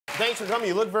thanks for coming.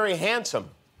 You look very handsome.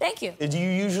 Thank you.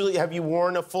 Have you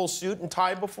worn a full suit and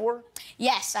tie before?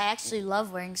 Yes, I actually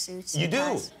love wearing suits. You do?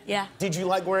 Ties. Yeah. Did you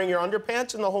like wearing your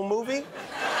underpants in the whole movie?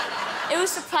 It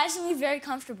was surprisingly very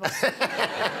comfortable.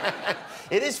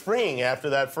 It is freeing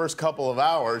after that first couple of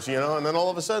hours, you know, and then all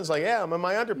of a sudden it's like, yeah, I'm in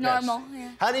my underpants. Normal,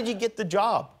 yeah. How did you get the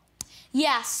job?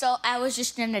 Yeah, so I was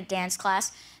just in a dance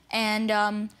class, and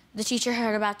the teacher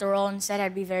heard about the role and said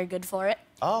I'd be very good for it.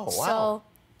 Oh, wow. So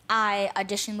I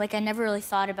auditioned. Like, I never really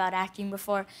thought about acting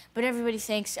before, but everybody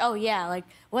thinks, oh, yeah, like,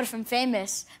 what if I'm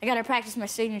famous? I gotta practice my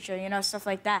signature, you know, stuff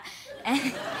like that. And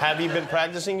Have you been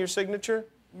practicing your signature?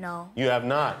 no. You have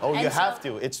not? Oh, And you so- have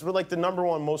to. It's like the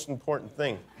 #1 most important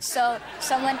thing. So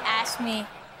someone asked me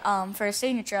for a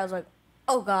signature. I was like,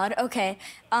 oh, God, okay.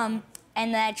 And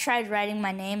then I tried writing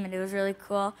my name, and it was really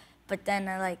cool, but then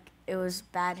it was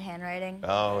bad handwriting.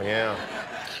 Oh, yeah.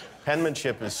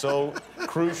 Penmanship is so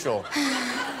crucial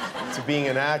to being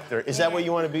an actor. Is that what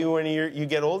you want to be when you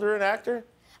get older, an actor?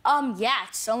 Yeah,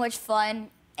 it's so much fun.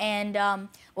 And,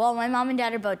 well, my mom and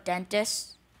dad are both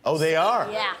dentists. Oh, they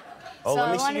are? Yeah. Oh, so let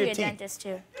me I see want to your be a teeth. dentist,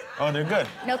 too. Oh, they're good.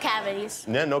 No cavities.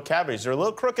 Yeah, no cavities. They're a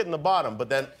little crooked in the bottom, but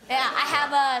then... Yeah, I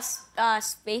have a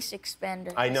space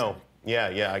expander. I know.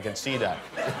 Yeah, I can see that.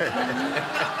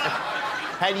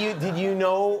 Did you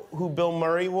know who Bill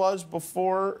Murray was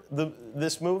before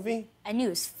this movie? I knew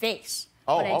his face,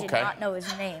 Oh, but I did okay. not know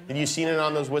his name. Have you seen it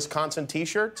on those Wisconsin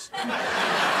T-shirts?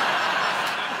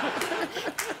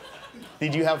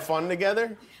 Did you have fun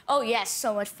together? Oh, yes,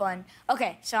 so much fun.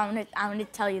 Okay, so I'm gonna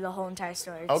tell you the whole entire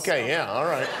story. Okay, yeah, all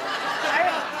right. All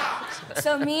right.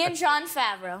 So me and Jon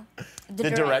Favreau, the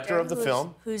director of the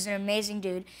film. who's an amazing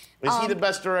dude. Is he the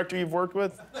best director you've worked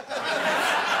with?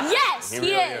 Yes, he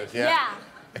really is. is, yeah.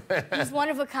 He's one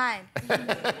of a kind.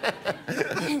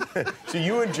 So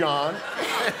you and Jon.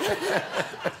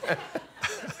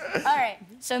 All right.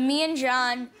 So me and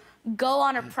Jon go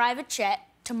on a private jet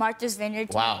to Martha's Vineyard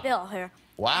to meet Bill here.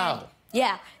 Wow.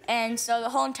 Yeah. And so the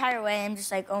whole entire way, I'm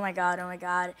just like, oh my God, oh my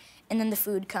God. And then the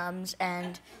food comes,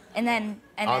 and then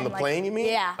on the plane, you mean?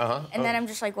 Yeah. And then I'm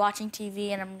just like watching TV,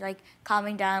 and I'm like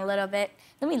calming down a little bit.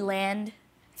 Then we land.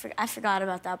 I forgot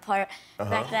about that part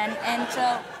back then. And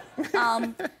so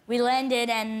we landed,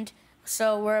 and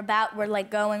so we're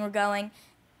going.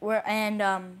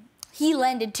 He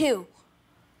landed too.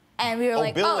 And we were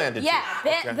like, Bill oh, landed yeah, too.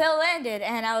 Okay. Bill landed.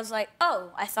 And I was like,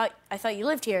 oh, I thought you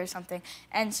lived here or something.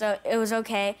 And so it was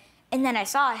okay. And then I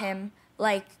saw him,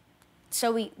 like,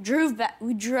 so we drove back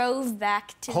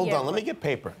to the Hold on, airport. let me get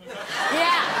paper.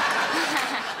 Yeah.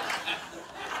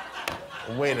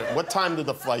 Wait, what time did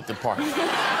the flight depart? You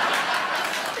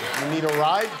need a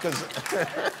ride? Because...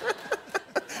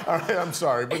 All right, I'm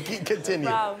sorry, but continue.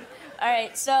 All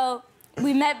right, so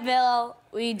we met Bill,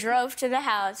 we drove to the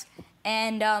house,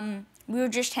 and we were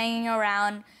just hanging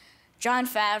around. Jon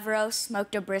Favreau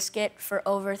smoked a brisket for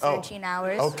over 13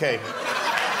 hours. Okay.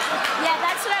 Yeah,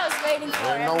 that's what I was waiting for.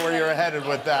 I don't know where you're headed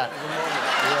with that.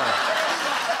 Yeah.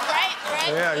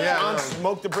 Right? Yeah. Jon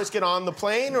smoked the brisket on the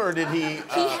plane, or did he...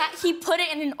 He put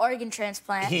it in an organ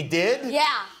transplant. He did?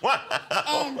 Yeah. What?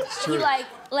 And he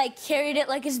like carried it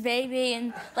like his baby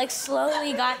and like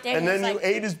slowly got there. And then you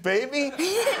ate his baby?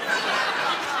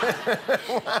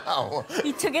 Wow.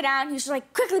 He took it out and he was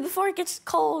like, quickly before it gets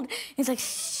cold. He's like,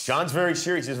 shh. Jon's very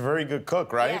serious. He's a very good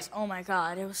cook, right? Yes. Oh my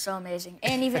God, it was so amazing.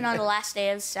 And even on the last day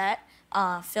of set,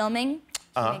 filming,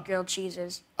 he made grilled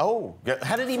cheeses. Oh,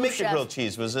 how did he make the chef. grilled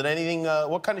cheese? Was it anything,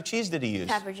 what kind of cheese did he use?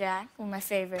 Pepper Jack, one of my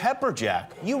favorites. Pepper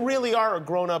Jack. You really are a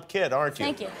grown-up kid, aren't you?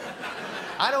 Thank you.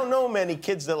 I don't know many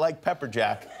kids that like Pepper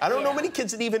Jack. I don't know many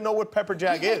kids that even know what Pepper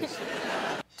Jack is.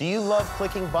 Do you love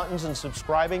clicking buttons and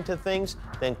subscribing to things?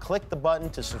 Then click the button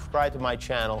to subscribe to my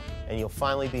channel, and you'll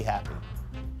finally be happy.